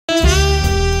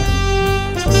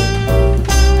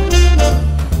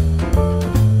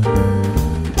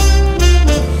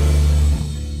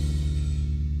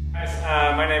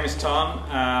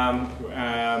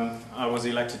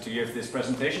selected to give this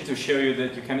presentation to show you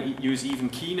that you can use even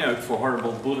Keynote for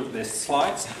horrible bullet list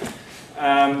slides.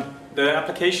 The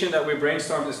application that we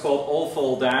brainstormed is called All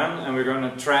Fall Down, and we're going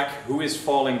to track who is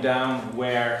falling down,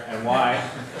 where, and why.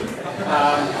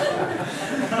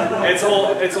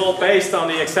 It's all based on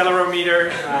the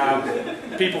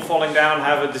accelerometer. People falling down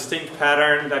have a distinct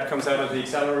pattern that comes out of the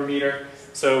accelerometer,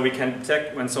 so we can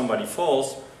detect when somebody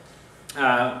falls.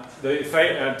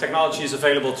 The technology is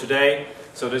available today,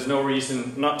 so there's no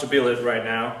reason not to build it right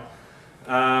now.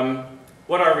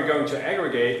 What are we going to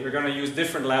aggregate? We're going to use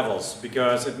different levels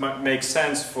because it makes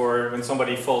sense for when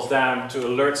somebody falls down to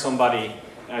alert somebody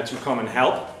to come and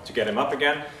help, to get him up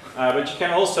again. But you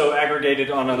can also aggregate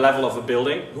it on a level of a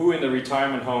building. Who in the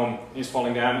retirement home is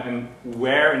falling down and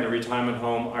where in the retirement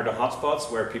home are the hotspots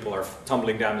where people are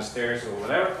tumbling down the stairs or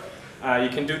whatever. You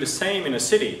can do the same in a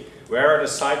city. Where are the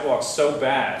sidewalks so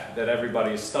bad that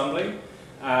everybody is stumbling?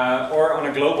 Or on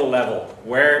a global level,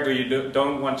 where do you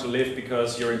don't want to live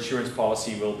because your insurance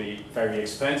policy will be very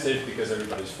expensive because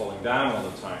everybody's falling down all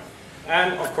the time.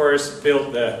 And of course,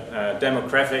 build the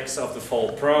demographics of the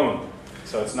fall prone.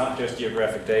 So it's not just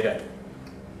geographic data.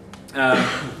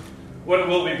 What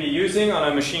will we be using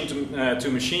on a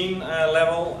machine-to-machine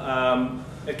level?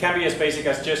 It can be as basic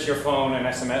as just your phone and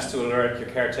SMS to alert your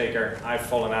caretaker, I've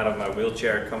fallen out of my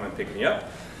wheelchair, come and pick me up.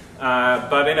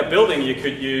 But in a building you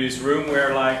could use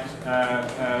roomware-like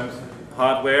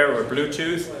hardware or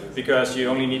Bluetooth because you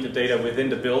only need the data within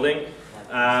the building.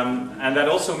 And that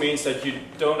also means that you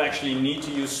don't actually need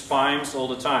to use Spimes all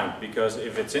the time because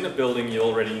if it's in a building you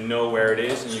already know where it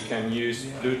is and you can use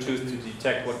Bluetooth to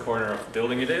detect what corner of the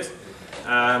building it is.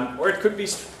 Or it could be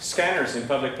scanners in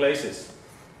public places,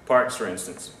 parks for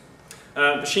instance.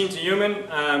 Machine to human.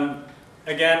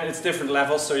 Again, it's different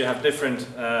levels, so you have different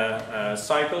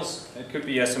cycles. It could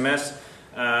be SMS.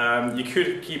 You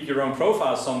could keep your own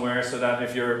profile somewhere so that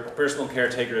if your personal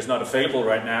caretaker is not available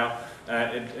right now,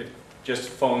 it just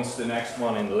phones the next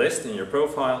one in the list in your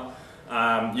profile.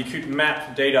 You could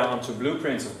map data onto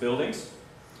blueprints of buildings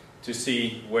to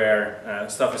see where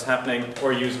stuff is happening,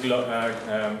 or use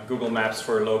Google Maps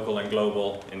for local and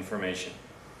global information.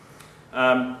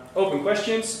 Open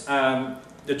questions.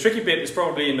 The tricky bit is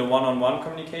probably in the one-on-one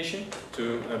communication,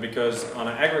 because on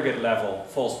an aggregate level,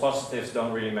 false positives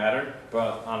don't really matter,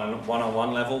 but on a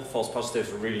one-on-one level, false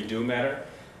positives really do matter.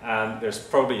 And there's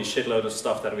probably a shitload of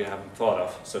stuff that we haven't thought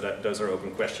of, so those are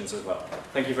open questions as well.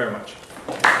 Thank you very much.